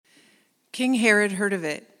King Herod heard of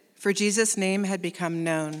it, for Jesus' name had become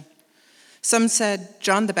known. Some said,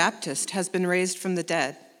 "John the Baptist has been raised from the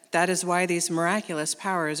dead. That is why these miraculous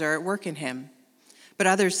powers are at work in him." But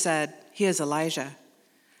others said, "He is Elijah."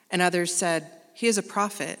 And others said, "He is a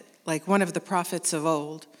prophet, like one of the prophets of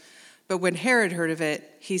old." But when Herod heard of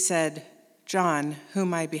it, he said, "John,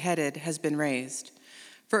 whom I beheaded, has been raised."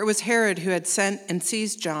 For it was Herod who had sent and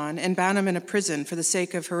seized John and bound him in a prison for the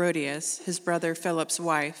sake of Herodias, his brother Philip's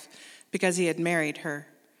wife, because he had married her.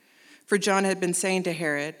 For John had been saying to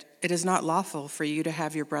Herod, "It is not lawful for you to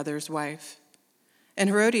have your brother's wife." And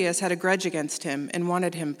Herodias had a grudge against him and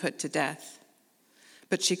wanted him put to death.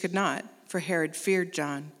 But she could not, for Herod feared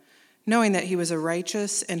John, knowing that he was a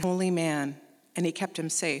righteous and holy man, and he kept him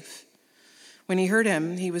safe. When he heard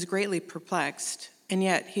him, he was greatly perplexed, and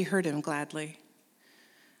yet he heard him gladly.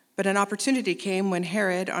 But an opportunity came when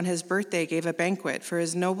Herod, on his birthday, gave a banquet for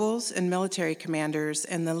his nobles and military commanders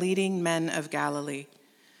and the leading men of Galilee.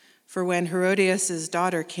 For when Herodias'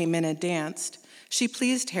 daughter came in and danced, she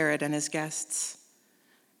pleased Herod and his guests.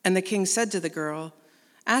 And the king said to the girl,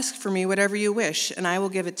 "Ask for me whatever you wish, and I will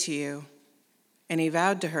give it to you." And he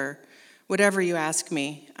vowed to her, "Whatever you ask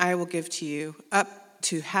me, I will give to you, up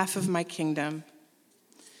to half of my kingdom."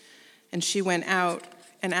 And she went out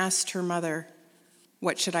and asked her mother,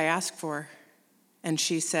 "What should I ask for?" And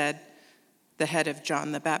she said, "The head of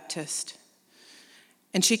John the Baptist."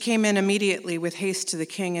 And she came in immediately with haste to the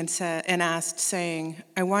king and asked, saying,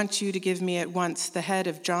 "I want you to give me at once the head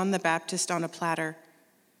of John the Baptist on a platter."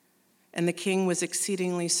 And the king was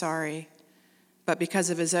exceedingly sorry, but because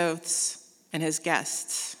of his oaths and his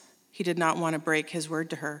guests, he did not want to break his word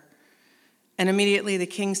to her. And immediately the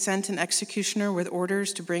king sent an executioner with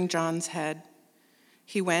orders to bring John's head.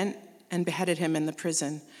 He went and beheaded him in the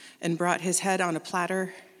prison, and brought his head on a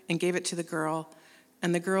platter and gave it to the girl,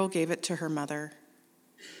 and the girl gave it to her mother.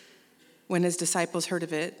 When his disciples heard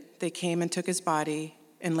of it, they came and took his body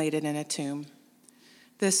and laid it in a tomb.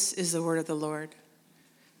 This is the word of the Lord.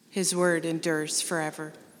 His word endures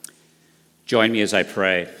forever. Join me as I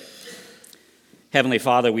pray. Heavenly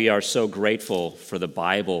Father, we are so grateful for the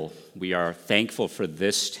Bible. We are thankful for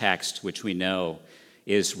this text, which we know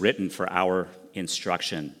is written for our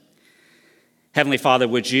instruction. Heavenly Father,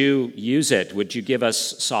 would you use it? Would you give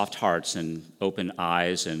us soft hearts and open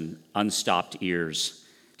eyes and unstopped ears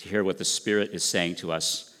to hear what the Spirit is saying to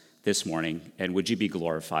us this morning? And would you be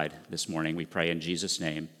glorified this morning? We pray in Jesus'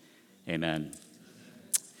 name. Amen.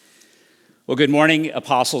 Well, good morning,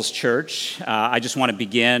 Apostles Church. I just want to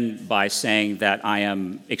begin by saying that I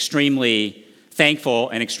am extremely thankful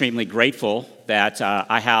and extremely grateful that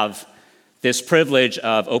I have this privilege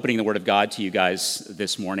of opening the Word of God to you guys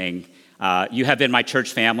this morning. You have been my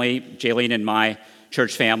church family, Jaylene and my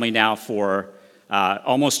church family now for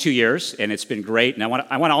almost 2 years, and it's been great. And I want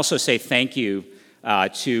to also say thank you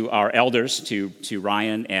to our elders, to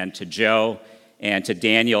Ryan and to Joe and to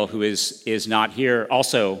Daniel, who is not here,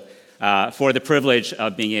 also for the privilege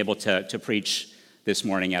of being able to preach this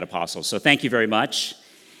morning at Apostles. So thank you very much.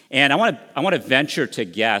 And I want to venture to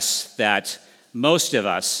guess that most of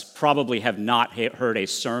us probably have not heard a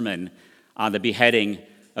sermon on the beheading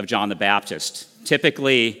of John the Baptist.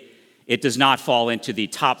 Typically, it does not fall into the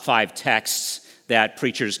top 5 texts that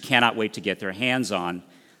preachers cannot wait to get their hands on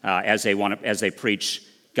as they preach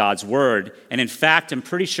God's word. And in fact, I'm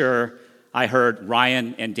pretty sure I heard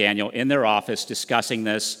Ryan and Daniel in their office discussing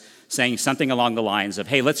this, saying something along the lines of,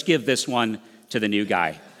 "Hey, let's give this one to the new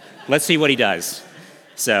guy. Let's see what he does."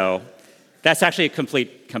 So that's actually a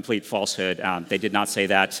complete falsehood. They did not say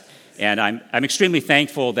that. And I'm extremely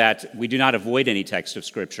thankful that we do not avoid any text of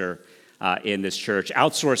Scripture in this church.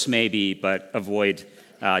 Outsource maybe, but avoid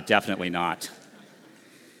definitely not.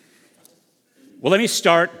 Well, let me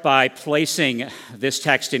start by placing this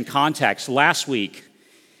text in context. Last week,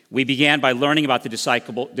 we began by learning about the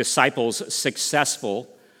disciples' successful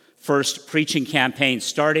first preaching campaign,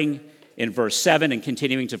 starting in verse 7 and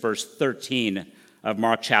continuing to verse 13 of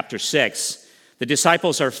Mark chapter 6. The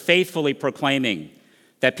disciples are faithfully proclaiming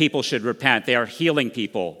that people should repent. They are healing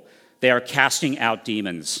people. They are casting out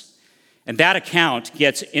demons. And that account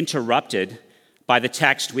gets interrupted by the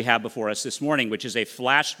text we have before us this morning, which is a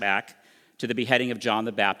flashback to the beheading of John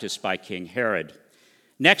the Baptist by King Herod.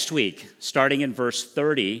 Next week, starting in verse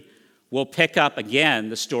 30, we'll pick up again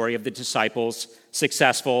the story of the disciples'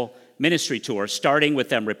 successful ministry tour, starting with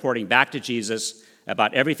them reporting back to Jesus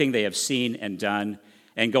about everything they have seen and done,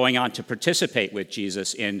 and going on to participate with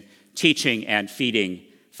Jesus in teaching and feeding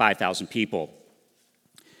 5,000 people.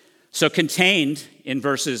 So contained in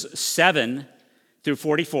verses 7 through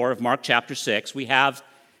 44 of Mark chapter 6, we have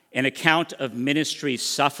an account of ministry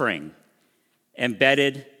suffering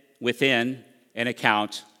embedded within an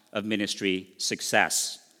account of ministry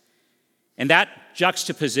success. And that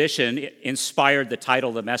juxtaposition inspired the title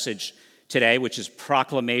of the message today, which is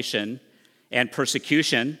Proclamation and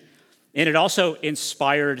Persecution. And it also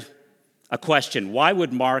inspired a question: why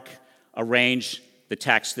would Mark arrange the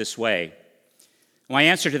text this way? My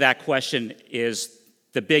answer to that question is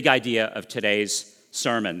the big idea of today's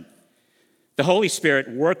sermon. The Holy Spirit,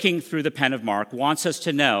 working through the pen of Mark, wants us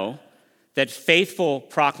to know that faithful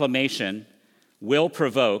proclamation will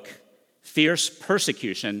provoke fierce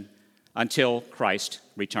persecution until Christ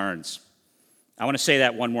returns. I want to say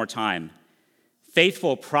that one more time.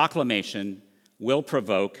 Faithful proclamation will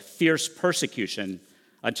provoke fierce persecution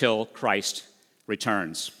until Christ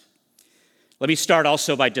returns. Let me start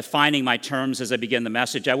also by defining my terms as I begin the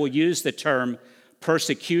message. I will use the term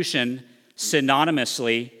persecution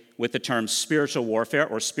synonymously with the term spiritual warfare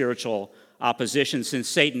or spiritual opposition, since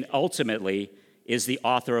Satan ultimately is the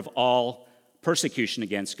author of all persecution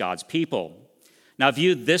against God's people. Now,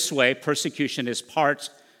 viewed this way, persecution is part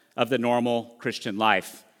of the normal Christian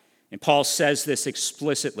life. And Paul says this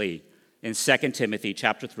explicitly in 2 Timothy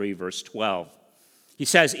chapter 3, verse 12. He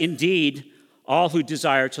says, "Indeed, all who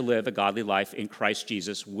desire to live a godly life in Christ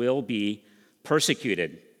Jesus will be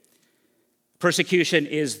persecuted." Persecution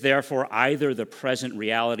is therefore either the present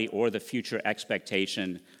reality or the future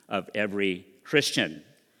expectation of every Christian.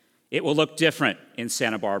 It will look different in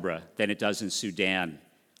Santa Barbara than it does in Sudan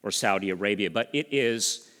or Saudi Arabia, but it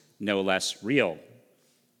is no less real.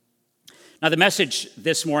 Now, the message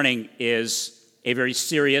this morning is a very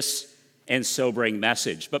serious and sobering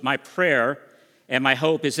message, but my prayer and my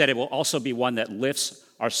hope is that it will also be one that lifts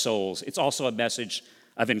our souls. It's also a message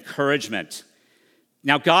of encouragement.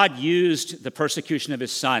 Now, God used the persecution of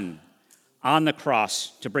his Son on the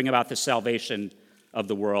cross to bring about the salvation of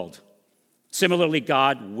the world. Similarly,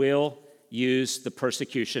 God will use the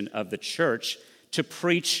persecution of the church to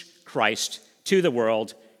preach Christ to the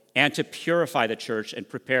world and to purify the church and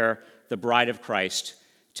prepare the bride of Christ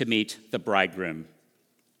to meet the bridegroom.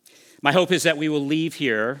 My hope is that we will leave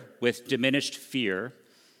here with diminished fear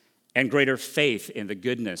and greater faith in the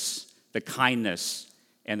goodness, the kindness,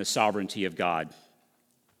 and the sovereignty of God.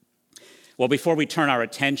 Well, before we turn our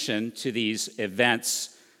attention to these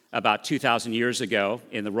events about 2,000 years ago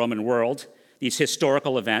in the Roman world, these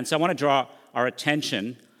historical events, I want to draw our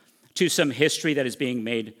attention to some history that is being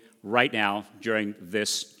made right now during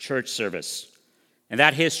this church service. And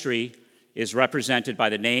that history is represented by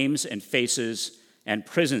the names and faces and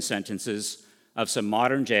prison sentences of some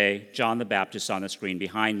modern-day John the Baptist on the screen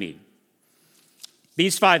behind me.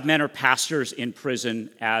 These 5 men are pastors in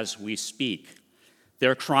prison as we speak.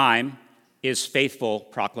 Their crime is faithful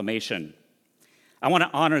proclamation. I want to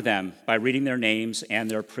honor them by reading their names and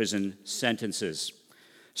their prison sentences.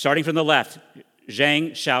 Starting from the left,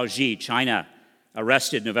 Zhang Shaoji, China,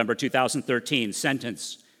 arrested November 2013,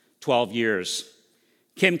 sentence 12 years.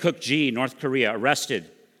 Kim Cook-ji, North Korea, arrested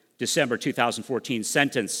December 2014,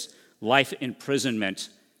 sentence life imprisonment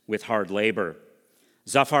with hard labor.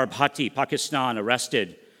 Zafar Bhatti, Pakistan,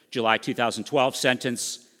 arrested July 2012,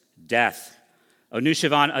 sentence death.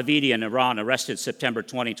 Anushavan Avidian, Iran, arrested September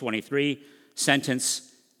 2023,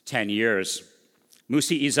 sentence 10 years.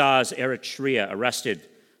 Musi Izaz, Eritrea, arrested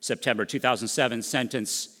September 2007,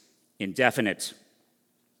 sentence indefinite.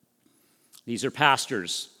 These are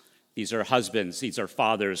pastors, these are husbands, these are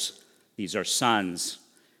fathers, these are sons.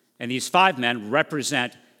 And these 5 men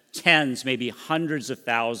represent tens, maybe hundreds of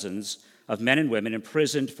thousands of men and women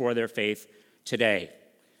imprisoned for their faith today.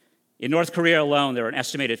 In North Korea alone, there are an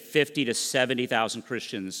estimated 50 to 70,000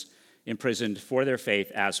 Christians imprisoned for their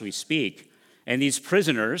faith as we speak. And these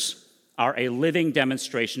prisoners are a living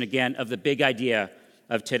demonstration, again, of the big idea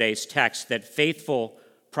of today's text, that faithful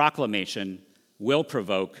proclamation will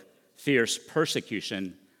provoke fierce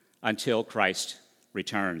persecution until Christ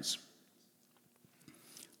returns.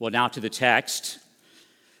 Well, now to the text.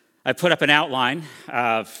 I put up an outline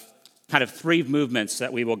of kind of 3 movements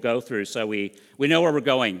that we will go through so we know where we're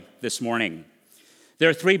going this morning. There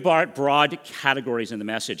are 3 broad categories in the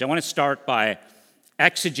message. I want to start by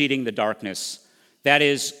exegeting the darkness. That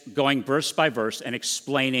is, going verse by verse and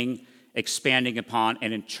explaining, expanding upon,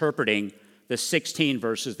 and interpreting the 16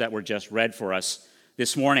 verses that were just read for us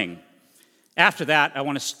this morning. After that, I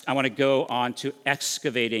want to go on to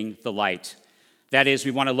excavating the light. That is,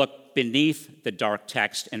 we want to look beneath the dark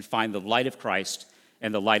text and find the light of Christ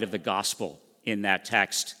and the light of the gospel in that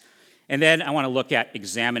text. And then I want to look at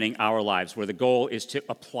examining our lives, where the goal is to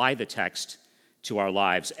apply the text to our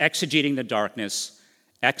lives, exegeting the darkness,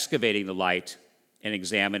 excavating the light, and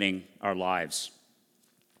examining our lives.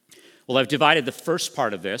 Well, I've divided the first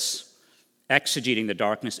part of this, exegeting the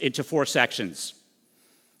darkness into 4 sections.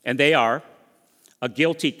 And they are a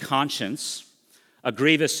guilty conscience, a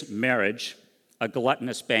grievous marriage, a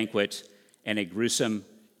gluttonous banquet, and a gruesome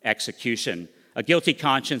execution. A guilty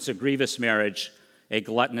conscience, a grievous marriage, a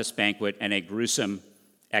gluttonous banquet, and a gruesome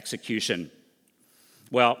execution.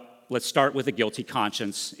 Well, let's start with a guilty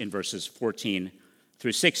conscience in verses 14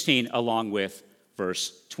 through 16, along with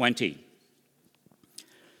verse 20.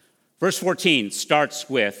 Verse 14 starts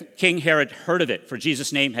with, King Herod heard of it, for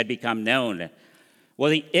Jesus' name had become known. Well,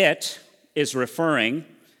 the "it" is referring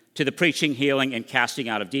to the preaching, healing, and casting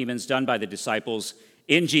out of demons done by the disciples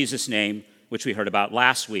in Jesus' name, which we heard about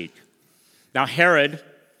last week. Now, Herod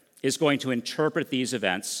is going to interpret these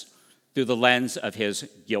events through the lens of his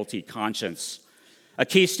guilty conscience. A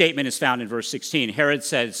key statement is found in verse 16. Herod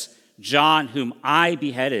says, John, whom I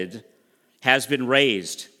beheaded, has been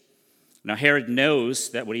raised. Now, Herod knows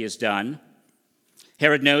that what he has done.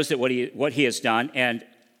 Herod knows that what he has done, and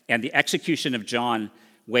the execution of John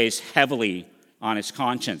weighs heavily on his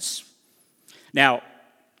conscience. Now,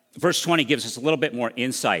 verse 20 gives us a little bit more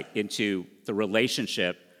insight into the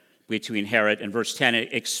relationship between Herod and verse 10.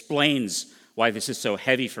 It explains why this is so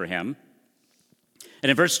heavy for him. And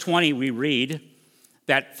in verse 20, we read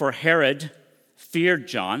that for Herod feared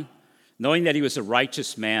John, knowing that he was a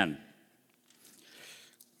righteous man.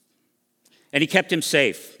 And he kept him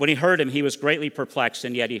safe. When he heard him, he was greatly perplexed,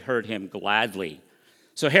 and yet he heard him gladly.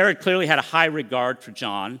 So Herod clearly had a high regard for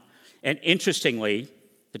John, and interestingly,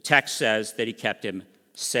 the text says that he kept him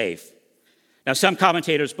safe. Now, some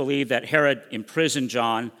commentators believe that Herod imprisoned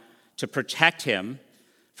John to protect him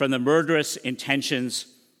from the murderous intentions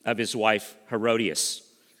of his wife Herodias.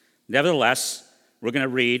 Nevertheless, we're going to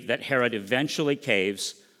read that Herod eventually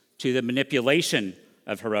caves to the manipulation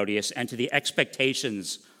of Herodias and to the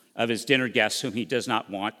expectations of his dinner guests, whom he does not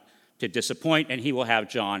want to disappoint, and he will have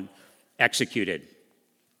John executed.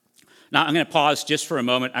 Now, I'm going to pause just for a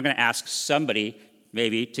moment. I'm going to ask somebody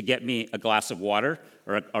maybe to get me a glass of water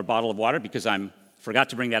or a bottle of water, because I forgot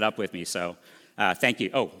to bring that up with me. So thank you.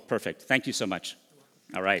 Oh, perfect. Thank you so much.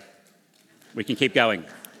 All right. We can keep going.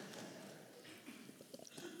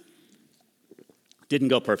 Didn't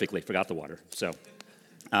go perfectly. Forgot the water. So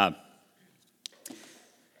now,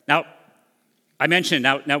 I mentioned,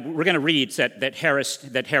 now we're going to read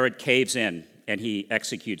that Herod caves in and he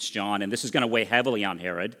executes John, and this is going to weigh heavily on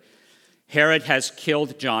Herod. Herod has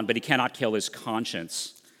killed John, but he cannot kill his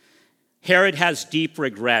conscience. Herod has deep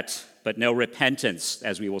regret, but no repentance,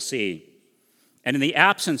 as we will see. And in the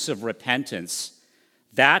absence of repentance,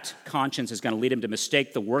 that conscience is going to lead him to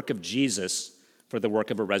mistake the work of Jesus for the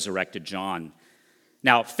work of a resurrected John.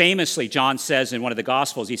 Now, famously, John says in one of the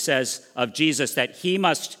Gospels, he says of Jesus that he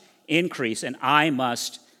must increase and I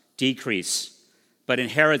must decrease. But in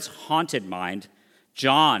Herod's haunted mind,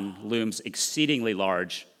 John looms exceedingly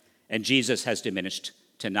large, and Jesus has diminished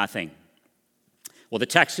to nothing. Well, the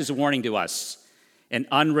text is a warning to us. An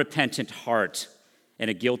unrepentant heart and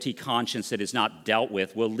a guilty conscience that is not dealt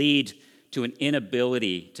with will lead to an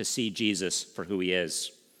inability to see Jesus for who he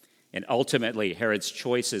is. And ultimately, Herod's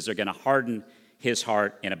choices are going to harden his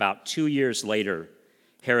heart, and about 2 years later,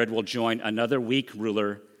 Herod will join another weak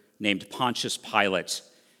ruler named Pontius Pilate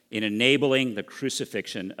in enabling the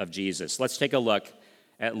crucifixion of Jesus. Let's take a look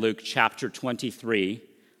at Luke chapter 23,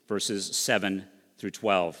 verses 7 through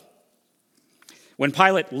 12. When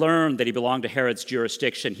Pilate learned that he belonged to Herod's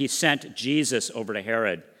jurisdiction, he sent Jesus over to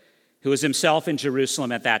Herod, who was himself in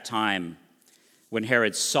Jerusalem at that time. When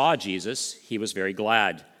Herod saw Jesus, he was very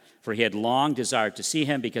glad, for he had long desired to see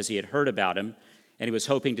him because he had heard about him, and he was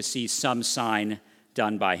hoping to see some sign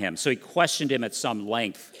done by him. So he questioned him at some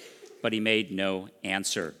length, but he made no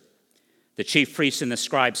answer. The chief priests and the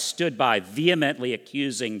scribes stood by, vehemently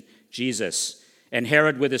accusing Jesus, and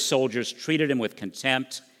Herod with his soldiers treated him with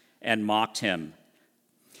contempt and mocked him.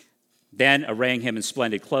 Then, arraying him in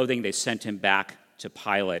splendid clothing, they sent him back to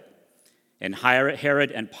Pilate. And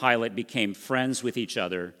Herod and Pilate became friends with each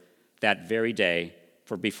other that very day,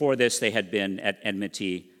 for before this they had been at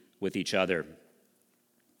enmity with each other.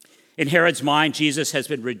 In Herod's mind, Jesus has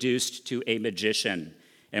been reduced to a magician,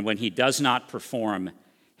 and when he does not perform,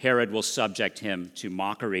 Herod will subject him to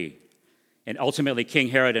mockery. And ultimately, King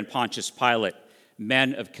Herod and Pontius Pilate,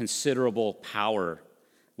 men of considerable power,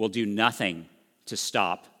 will do nothing to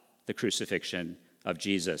stop the crucifixion of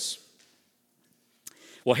Jesus.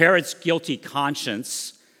 Well, Herod's guilty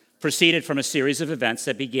conscience proceeded from a series of events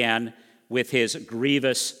that began with his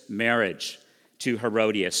grievous marriage to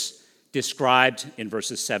Herodias, described in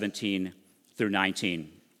verses 17 through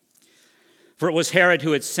 19. For it was Herod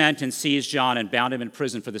who had sent and seized John and bound him in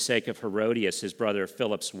prison for the sake of Herodias, his brother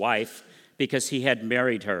Philip's wife, because he had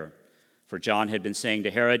married her. For John had been saying to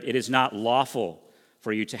Herod, "It is not lawful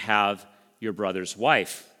for you to have your brother's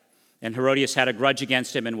wife." And Herodias had a grudge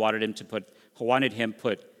against him and wanted him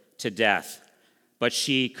put to death, but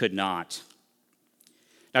she could not.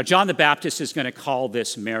 Now, John the Baptist is going to call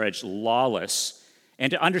this marriage lawless. And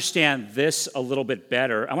to understand this a little bit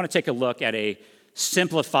better, I want to take a look at a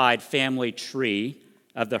simplified family tree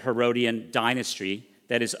of the Herodian dynasty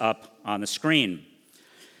that is up on the screen.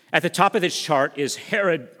 At the top of this chart is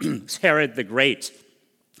Herod the Great,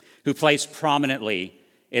 who plays prominently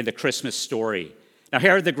in the Christmas story. Now,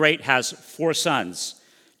 Herod the Great has 4 sons,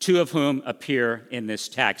 2 of whom appear in this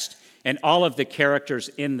text. And all of the characters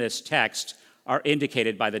in this text are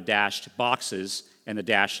indicated by the dashed boxes and the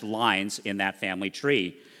dashed lines in that family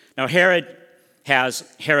tree. Now, Herod has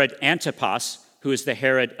Herod Antipas, who is the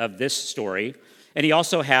Herod of this story, and he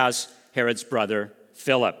also has Herod's brother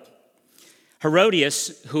Philip.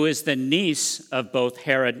 Herodias, who is the niece of both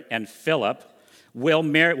Herod and Philip, will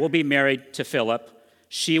be married to Philip.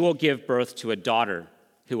 She will give birth to a daughter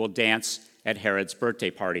who will dance at Herod's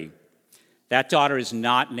birthday party. That daughter is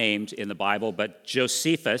not named in the Bible, but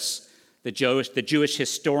Josephus, the Jewish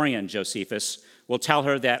historian Josephus, will tell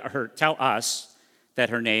us that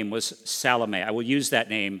her name was Salome. I will use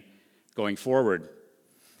that name going forward.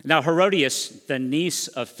 Now, Herodias, the niece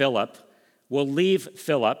of Philip, will leave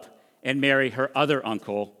Philip and marry her other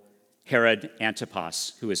uncle, Herod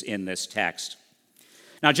Antipas, who is in this text.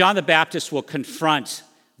 Now, John the Baptist will confront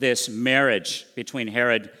this marriage between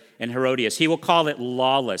Herod and Herodias. He will call it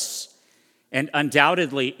lawless, and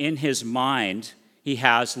undoubtedly in his mind, he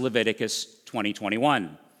has Leviticus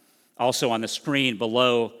 20:21, also on the screen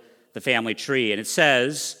below the family tree. And it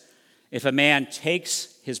says, "If a man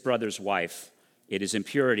takes his brother's wife, it is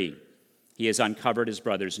impurity. He has uncovered his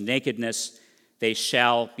brother's nakedness. They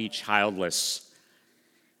shall be childless."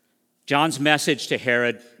 John's message to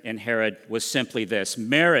Herod and Herod was simply this: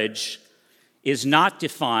 marriage is not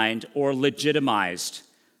defined or legitimized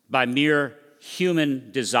by mere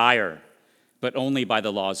human desire, but only by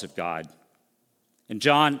the laws of God. And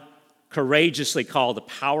John courageously called a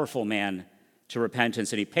powerful man to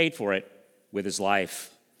repentance, and he paid for it with his life.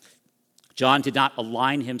 John did not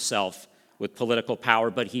align himself with political power,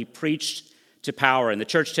 but he preached to power. And the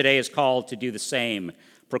church today is called to do the same,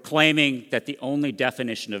 proclaiming that the only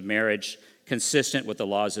definition of marriage consistent with the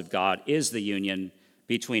laws of God is the union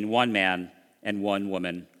between one man and one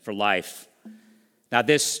woman for life. Now,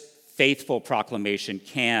 this faithful proclamation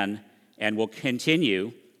can and will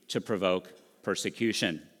continue to provoke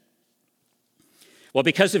persecution. Well,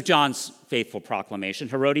 because of John's faithful proclamation,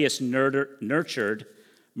 Herodias nurtured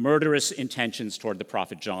murderous intentions toward the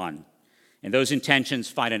prophet John. And those intentions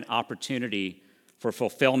find an opportunity for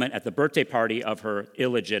fulfillment at the birthday party of her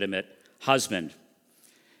illegitimate husband.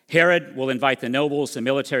 Herod will invite the nobles, the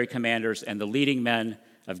military commanders, and the leading men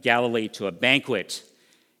of Galilee to a banquet.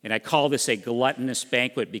 And I call this a gluttonous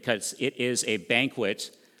banquet because it is a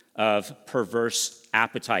banquet of perverse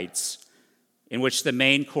appetites, in which the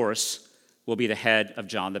main course will be the head of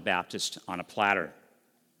John the Baptist on a platter.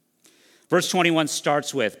 Verse 21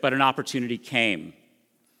 starts with, "But an opportunity came."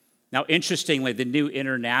 Now, interestingly, the New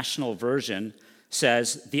International Version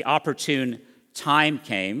says, "The opportune time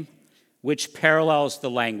came," which parallels the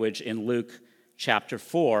language in Luke chapter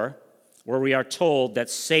 4, where we are told that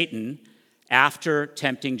Satan, after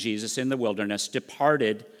tempting Jesus in the wilderness,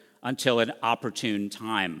 departed until an opportune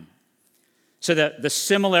time. So the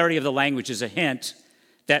similarity of the language is a hint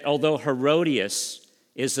that although Herodias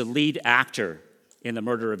is the lead actor in the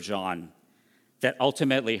murder of John, that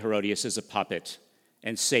ultimately Herodias is a puppet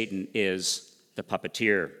and Satan is the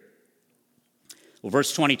puppeteer. Well,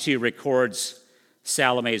 verse 22 records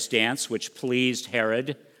Salome's dance, which pleased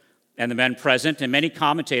Herod and the men present, and many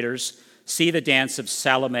commentators see the dance of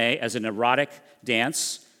Salome as an erotic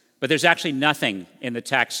dance, but there's actually nothing in the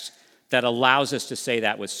text that allows us to say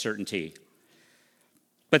that with certainty.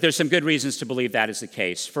 But there's some good reasons to believe that is the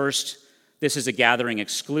case. First, this is a gathering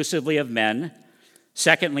exclusively of men.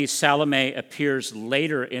 Secondly, Salome appears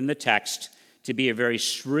later in the text to be a very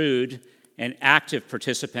shrewd and active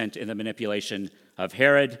participant in the manipulation of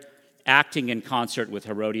Herod, acting in concert with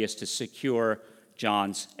Herodias to secure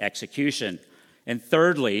John's execution. And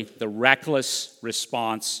thirdly, the reckless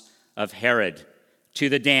response of Herod to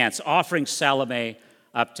the dance, offering Salome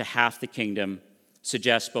up to half the kingdom,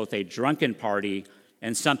 suggests both a drunken party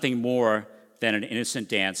and something more than an innocent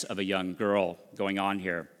dance of a young girl going on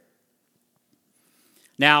here.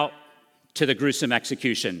 Now, to the gruesome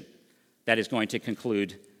execution that is going to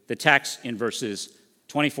conclude the text in verses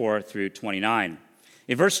 24 through 29.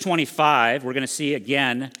 In verse 25, we're going to see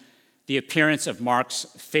again the appearance of Mark's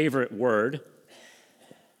favorite word,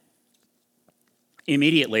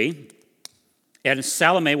 immediately, and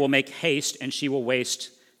Salome will make haste, and she will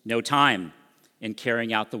waste no time in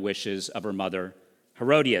carrying out the wishes of her mother,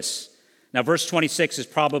 Herodias. Now, verse 26 is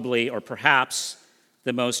probably, or perhaps,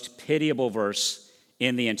 the most pitiable verse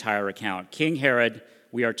in the entire account. King Herod,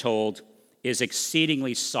 we are told, is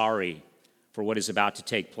exceedingly sorry for what is about to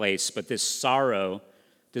take place, but this sorrow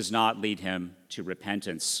does not lead him to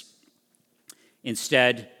repentance.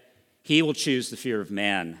 Instead, he will choose the fear of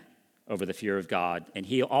man over the fear of God, and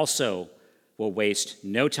he also will waste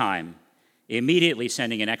no time immediately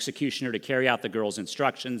sending an executioner to carry out the girl's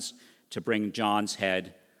instructions to bring John's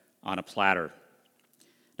head on a platter.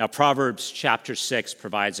 Now, Proverbs chapter 6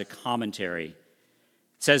 provides a commentary. It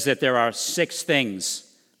says that there are 6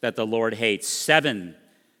 things that the Lord hates, 7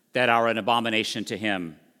 that are an abomination to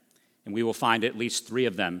him. And we will find at least 3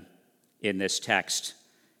 of them in this text.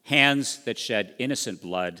 Hands that shed innocent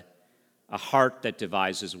blood, a heart that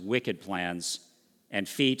devises wicked plans, and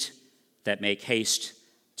feet that make haste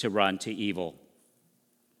to run to evil.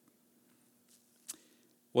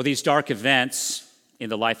 Well, these dark events in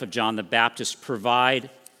the life of John the Baptist provide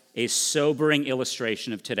a sobering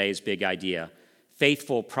illustration of today's big idea.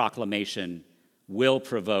 Faithful proclamation will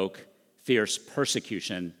provoke fierce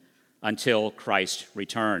persecution until Christ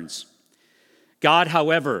returns. God,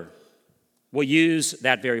 however, will use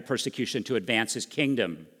that very persecution to advance his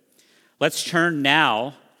kingdom. Let's turn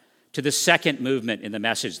now to the second movement in the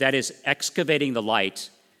message, that is excavating the light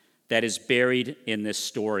that is buried in this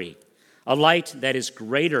story, a light that is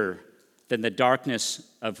greater than the darkness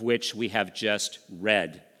of which we have just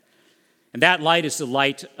read. And that light is the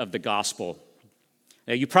light of the gospel.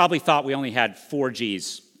 Now, you probably thought we only had 4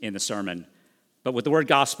 G's in the sermon, but with the word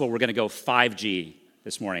gospel, we're going to go 5G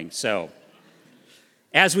this morning. So,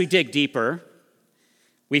 as we dig deeper,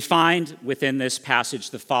 we find within this passage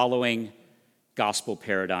the following gospel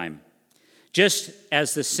paradigm. Just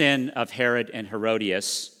as the sin of Herod and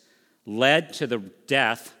Herodias led to the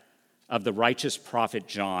death of the righteous prophet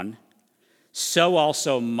John, so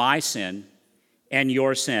also my sin and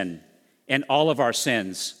your sin and all of our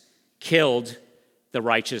sins killed the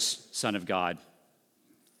righteous Son of God.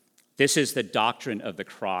 This is the doctrine of the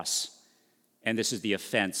cross, and this is the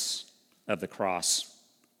offense of the cross.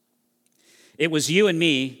 It was you and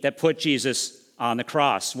me that put Jesus on the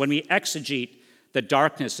cross. When we exegete the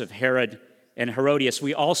darkness of Herod and Herodias,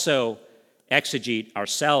 we also exegete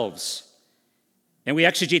ourselves. And we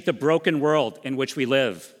exegete the broken world in which we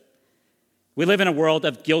live. We live in a world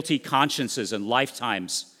of guilty consciences and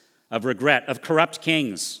lifetimes of regret, of corrupt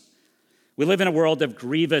kings. We live in a world of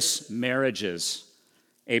grievous marriages.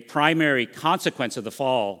 A primary consequence of the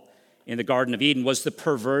fall in the Garden of Eden was the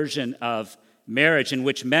perversion of marriage, in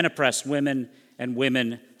which men oppress women and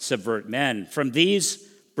women subvert men. From these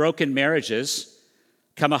broken marriages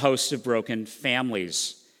come a host of broken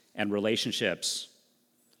families and relationships.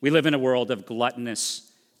 We live in a world of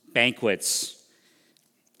gluttonous banquets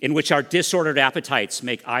in which our disordered appetites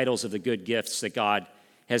make idols of the good gifts that God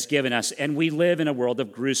has given us. And we live in a world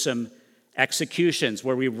of gruesome executions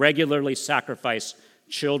where we regularly sacrifice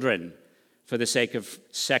children for the sake of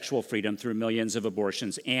sexual freedom through millions of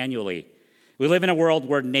abortions annually. We live in a world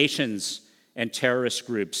where nations and terrorist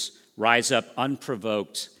groups rise up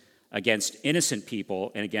unprovoked against innocent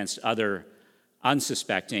people and against other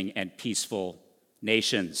unsuspecting and peaceful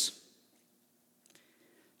nations.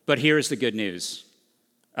 But here is the good news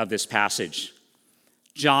of this passage.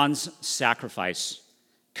 John's sacrifice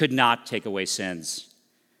could not take away sins,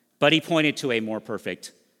 but he pointed to a more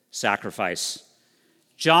perfect sacrifice.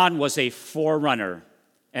 John was a forerunner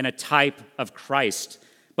and a type of Christ,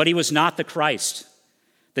 but he was not the Christ.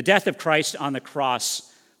 The death of Christ on the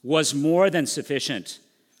cross was more than sufficient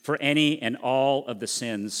for any and all of the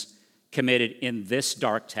sins committed in this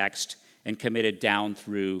dark text and committed down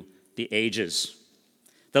through the ages.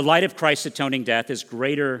 The light of Christ's atoning death is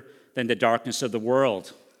greater than the darkness of the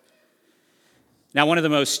world. Now, one of the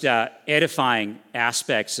most edifying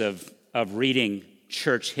aspects of reading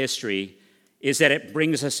church history is that it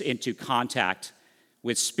brings us into contact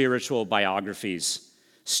with spiritual biographies,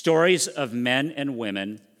 stories of men and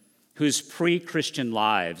women whose pre-Christian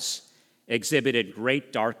lives exhibited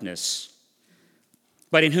great darkness,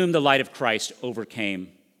 but in whom the light of Christ overcame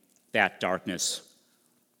that darkness.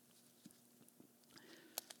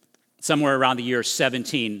 Somewhere around the year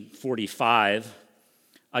 1745,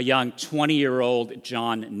 a young 20-year-old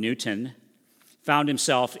John Newton found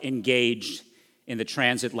himself engaged in the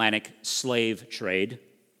transatlantic slave trade.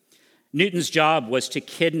 Newton's job was to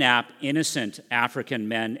kidnap innocent African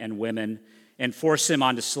men and women and force them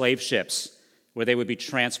onto slave ships where they would be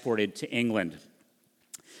transported to England.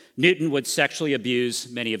 Newton would sexually abuse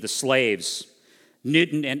many of the slaves.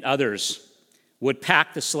 Newton and others would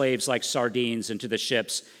pack the slaves like sardines into the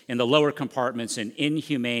ships in the lower compartments in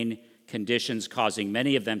inhumane conditions, causing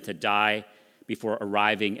many of them to die before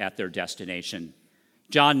arriving at their destination.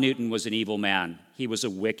 John Newton was an evil man. He was a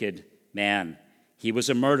wicked man. He was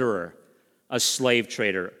a murderer, a slave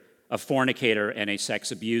trader, a fornicator, and a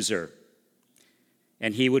sex abuser.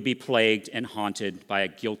 And he would be plagued and haunted by a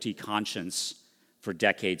guilty conscience for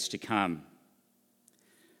decades to come.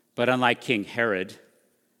 But unlike King Herod,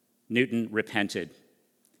 Newton repented.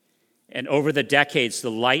 And over the decades,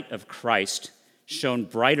 the light of Christ shone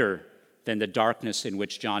brighter than the darkness in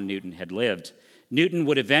which John Newton had lived. Newton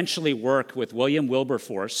would eventually work with William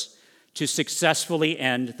Wilberforce to successfully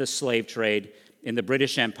end the slave trade in the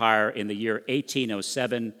British Empire in the year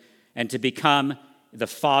 1807 and to become the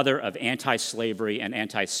father of anti-slavery and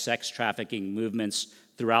anti-sex trafficking movements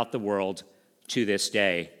throughout the world to this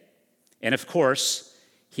day. And of course,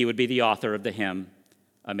 he would be the author of the hymn,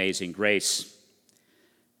 Amazing Grace.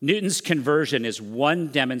 Newton's conversion is one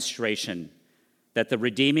demonstration that the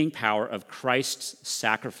redeeming power of Christ's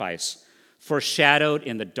sacrifice, foreshadowed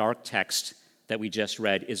in the dark text that we just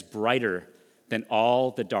read, is brighter than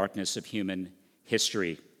all the darkness of human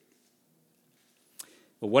history.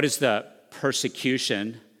 But what does the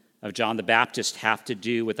persecution of John the Baptist have to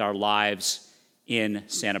do with our lives in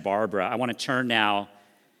Santa Barbara? I want to turn now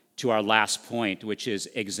to our last point, which is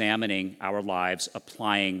examining our lives,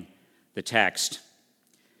 applying the text.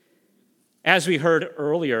 As we heard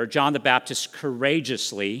earlier, John the Baptist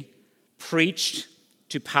courageously preached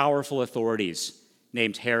to powerful authorities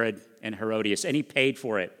named Herod and Herodias, and he paid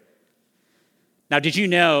for it. Now, did you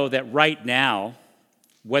know that right now,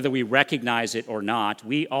 whether we recognize it or not,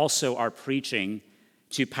 we also are preaching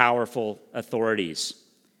to powerful authorities?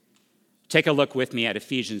 Take a look with me at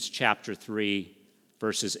Ephesians chapter 3,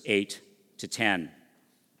 verses 8 to 10.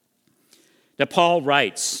 Now, Paul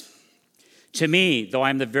writes, "To me, though I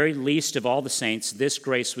am the very least of all the saints, this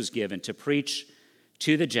grace was given to preach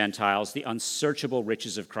to the Gentiles the unsearchable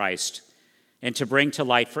riches of Christ, and to bring to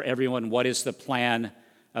light for everyone what is the plan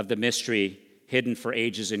of the mystery hidden for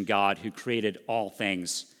ages in God, who created all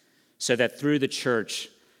things, so that through the church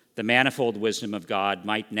the manifold wisdom of God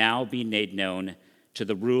might now be made known to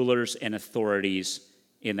the rulers and authorities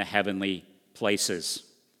in the heavenly places."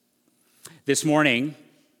 This morning,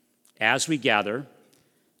 as we gather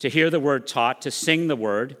to hear the word taught, to sing the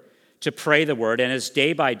word, to pray the word, and as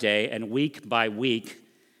day by day and week by week,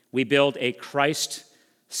 we build a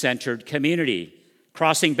Christ-centered community,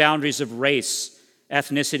 crossing boundaries of race,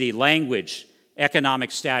 ethnicity, language,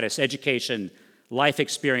 economic status, education, life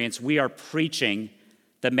experience, we are preaching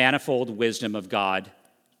the manifold wisdom of God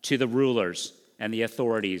to the rulers and the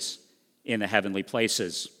authorities in the heavenly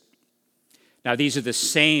places. Now, these are the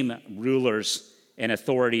same rulers and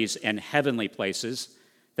authorities and heavenly places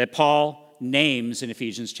that Paul names in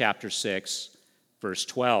Ephesians chapter 6, verse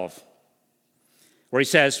 12, where he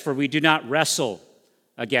says, "For we do not wrestle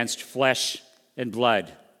against flesh and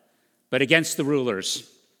blood, but against the rulers,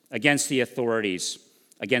 against the authorities,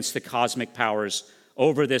 against the cosmic powers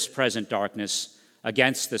over this present darkness,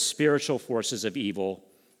 against the spiritual forces of evil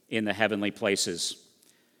in the heavenly places."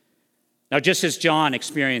 Now, just as John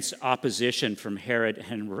experienced opposition from Herod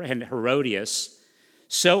and Herodias,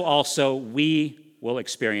 so also we will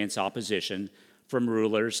experience opposition from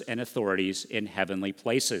rulers and authorities in heavenly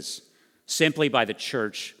places, simply by the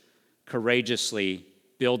church courageously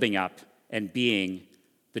building up and being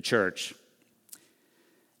the church.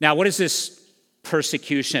 Now, what does this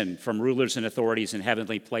persecution from rulers and authorities in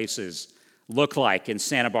heavenly places look like in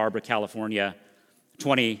Santa Barbara, California,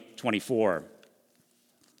 2024?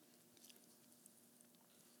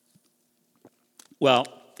 Well,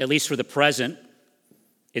 at least for the present,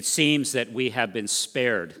 it seems that we have been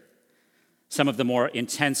spared some of the more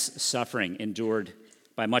intense suffering endured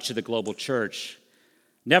by much of the global church.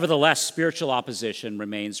 Nevertheless, spiritual opposition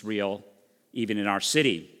remains real even in our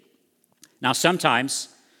city. Now, sometimes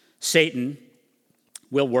Satan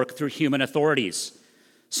will work through human authorities.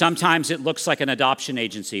 Sometimes it looks like an adoption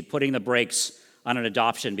agency putting the brakes on an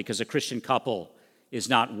adoption because a Christian couple is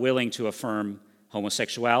not willing to affirm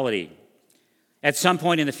homosexuality. At some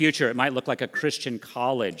point in the future, it might look like a Christian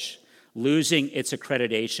college losing its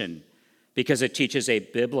accreditation because it teaches a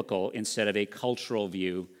biblical instead of a cultural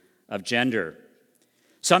view of gender.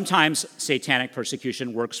 Sometimes satanic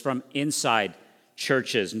persecution works from inside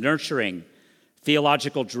churches, nurturing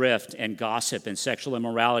theological drift and gossip and sexual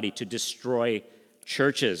immorality to destroy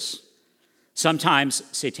churches. Sometimes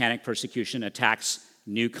satanic persecution attacks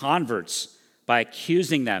new converts by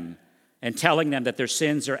accusing them and telling them that their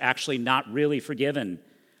sins are actually not really forgiven,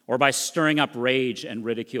 or by stirring up rage and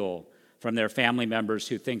ridicule from their family members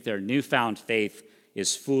who think their newfound faith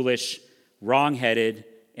is foolish, wrong-headed,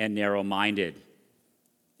 and narrow-minded.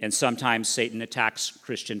 And sometimes Satan attacks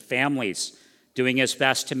Christian families, doing his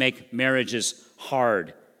best to make marriages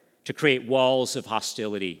hard, to create walls of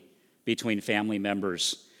hostility between family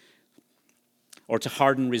members, or to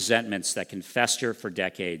harden resentments that can fester for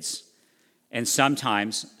decades. And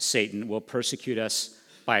sometimes Satan will persecute us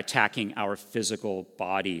by attacking our physical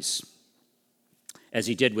bodies, as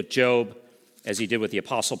he did with Job, as he did with the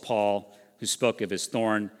Apostle Paul, who spoke of his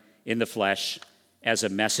thorn in the flesh as a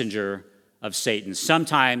messenger of Satan.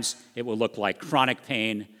 Sometimes it will look like chronic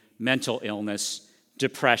pain, mental illness,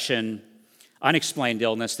 depression, unexplained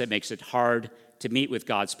illness that makes it hard to meet with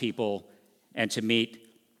God's people and to meet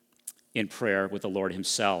in prayer with the Lord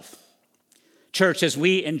himself. Church, as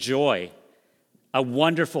we enjoy a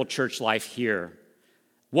wonderful church life here,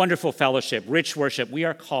 wonderful fellowship, rich worship, we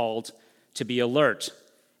are called to be alert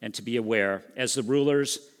and to be aware as the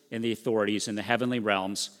rulers and the authorities in the heavenly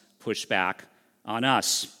realms push back on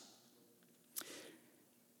us.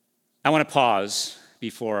 I want to pause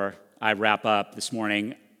before I wrap up this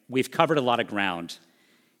morning. We've covered a lot of ground,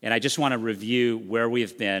 and I just want to review where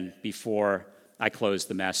we've been before I close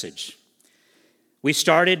the message. We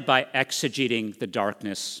started by exegeting the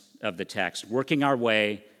darkness of the text, working our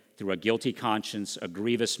way through a guilty conscience, a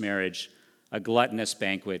grievous marriage, a gluttonous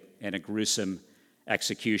banquet, and a gruesome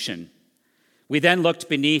execution. We then looked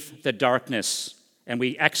beneath the darkness and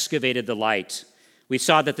we excavated the light. We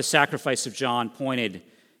saw that the sacrifice of John pointed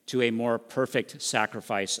to a more perfect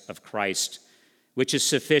sacrifice of Christ, which is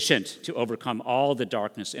sufficient to overcome all the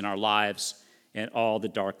darkness in our lives and all the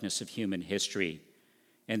darkness of human history.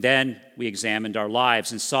 And then we examined our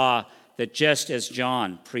lives and saw that just as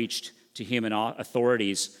John preached to human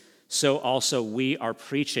authorities, so also we are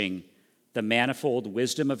preaching the manifold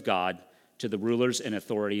wisdom of God to the rulers and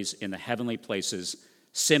authorities in the heavenly places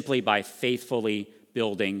simply by faithfully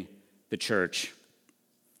building the church.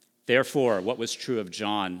 Therefore, what was true of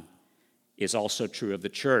John is also true of the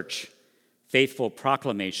church. Faithful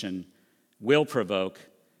proclamation will provoke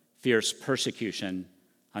fierce persecution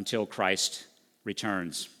until Christ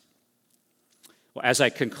returns. Well, as I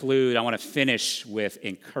conclude, I want to finish with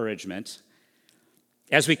encouragement.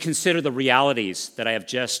 As we consider the realities that I have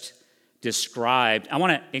just described, I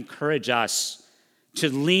want to encourage us to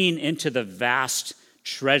lean into the vast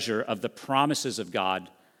treasure of the promises of God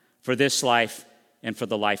for this life and for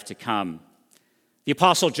the life to come. The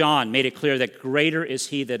Apostle John made it clear that greater is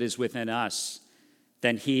he that is within us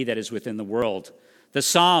than he that is within the world. The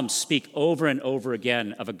Psalms speak over and over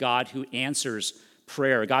again of a God who answers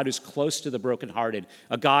prayer, a God who's close to the brokenhearted,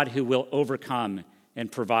 a God who will overcome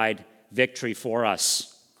and provide victory for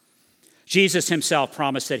us. Jesus himself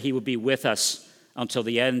promised that he would be with us until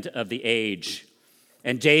the end of the age.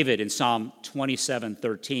 And David in Psalm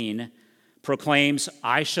 27:13 proclaims,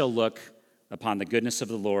 "I shall look upon the goodness of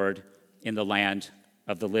the Lord in the land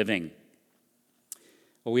of the living."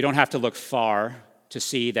 Well, we don't have to look far to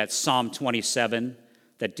see that Psalm 27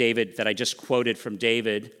 that I just quoted from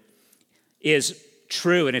David is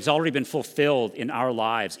true, and it's already been fulfilled in our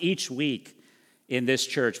lives. Each week in this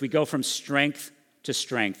church, we go from strength to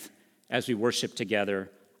strength as we worship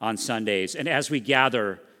together on Sundays and as we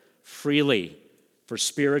gather freely for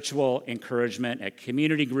spiritual encouragement at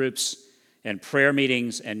community groups and prayer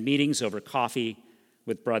meetings and meetings over coffee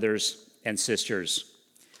with brothers and sisters.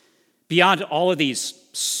 Beyond all of these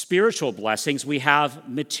spiritual blessings, we have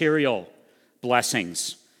material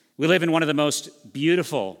blessings. We live in one of the most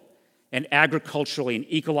beautiful and agriculturally and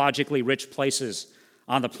ecologically rich places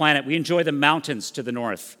on the planet. We enjoy the mountains to the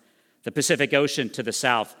north, the Pacific Ocean to the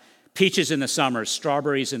south, peaches in the summer,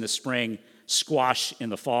 strawberries in the spring, squash in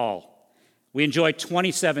the fall. We enjoy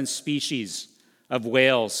 27 species of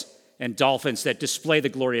whales and dolphins that display the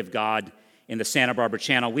glory of God in the Santa Barbara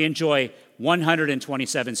Channel. We enjoy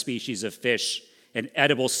 127 species of fish and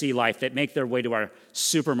edible sea life that make their way to our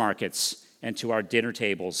supermarkets and to our dinner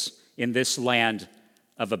tables in this land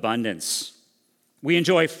of abundance. We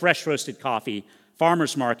enjoy fresh roasted coffee,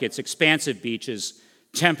 farmers markets, expansive beaches,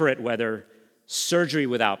 temperate weather, surgery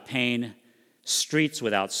without pain, streets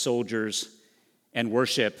without soldiers, and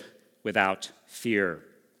worship without fear.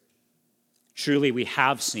 Truly, we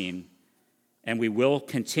have seen and we will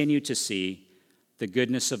continue to see the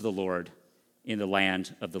goodness of the Lord in the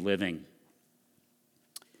land of the living.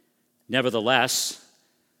 Nevertheless,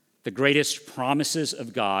 the greatest promises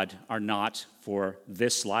of God are not for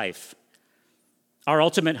this life. Our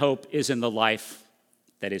ultimate hope is in the life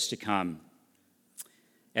that is to come.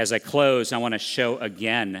 As I close, I want to show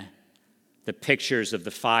again the pictures of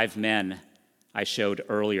the 5 men I showed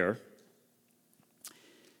earlier.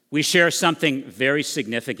 We share something very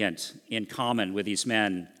significant in common with these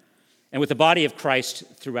men and with the body of Christ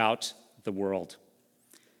throughout the world.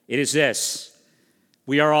 It is this: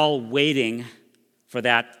 we are all waiting for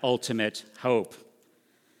that ultimate hope,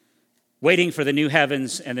 waiting for the new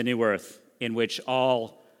heavens and the new earth in which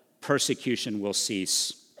all persecution will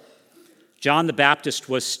cease. John the Baptist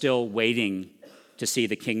was still waiting to see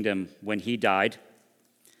the kingdom when he died.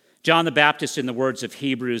 John the Baptist, in the words of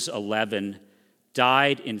Hebrews 11,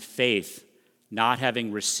 died in faith, not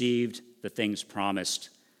having received the things promised,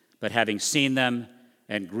 but having seen them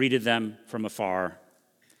and greeted them from afar.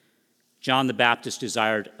 John the Baptist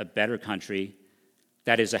desired a better country,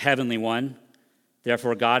 that is, a heavenly one.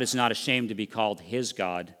 Therefore, God is not ashamed to be called his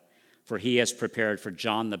God, for he has prepared for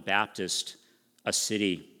John the Baptist a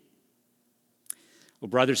city. Well,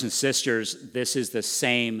 brothers and sisters, this is the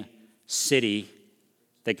same city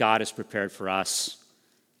that God has prepared for us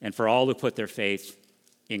and for all who put their faith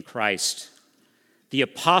in Christ. The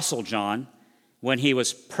Apostle John, when he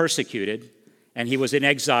was persecuted and he was in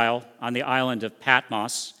exile on the island of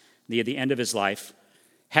Patmos near the end of his life,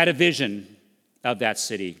 had a vision of that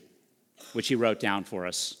city, which he wrote down for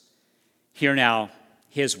us. Hear now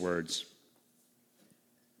his words.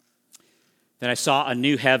 Then I saw a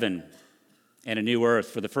new heaven and a new earth,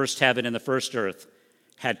 for the first heaven and the first earth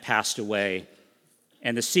had passed away,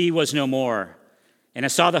 and the sea was no more. And I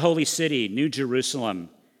saw the holy city, New Jerusalem,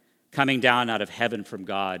 coming down out of heaven from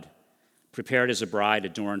God, prepared as a bride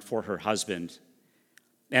adorned for her husband.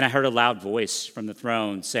 And I heard a loud voice from the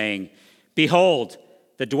throne saying, "Behold,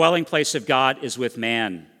 the dwelling place of God is with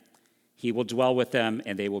man. He will dwell with them,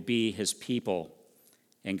 and they will be his people.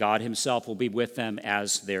 And God himself will be with them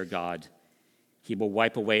as their God. He will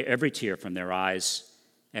wipe away every tear from their eyes,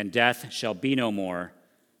 and death shall be no more.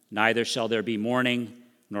 Neither shall there be mourning,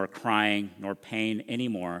 nor crying, nor pain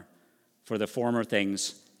anymore, for the former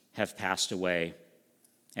things have passed away."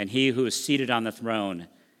 And he who is seated on the throne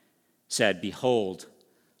said, "Behold,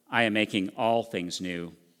 I am making all things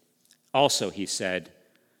new." Also he said,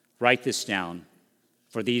 "Write this down,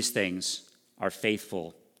 for these things are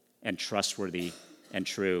faithful and trustworthy and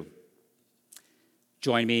true."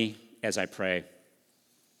 Join me as I pray.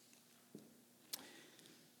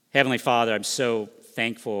 Heavenly Father, I'm so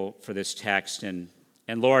thankful for this text. And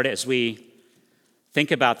Lord, as we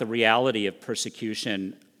think about the reality of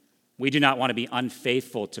persecution, we do not want to be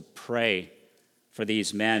unfaithful to pray for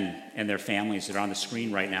these men and their families that are on the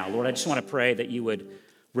screen right now. Lord, I just want to pray that you would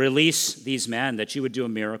release these men, that you would do a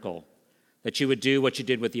miracle, that you would do what you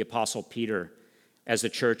did with the Apostle Peter as the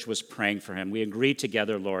church was praying for him. We agree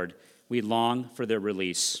together, Lord. We long for their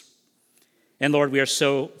release. And Lord, we are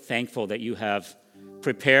so thankful that you have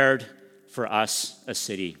prepared for us a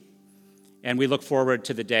city. And we look forward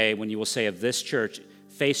to the day when you will say of this church,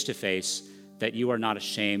 face to face, that you are not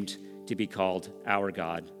ashamed to be called our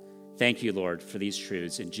God. Thank you, Lord, for these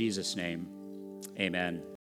truths. In Jesus' name, amen.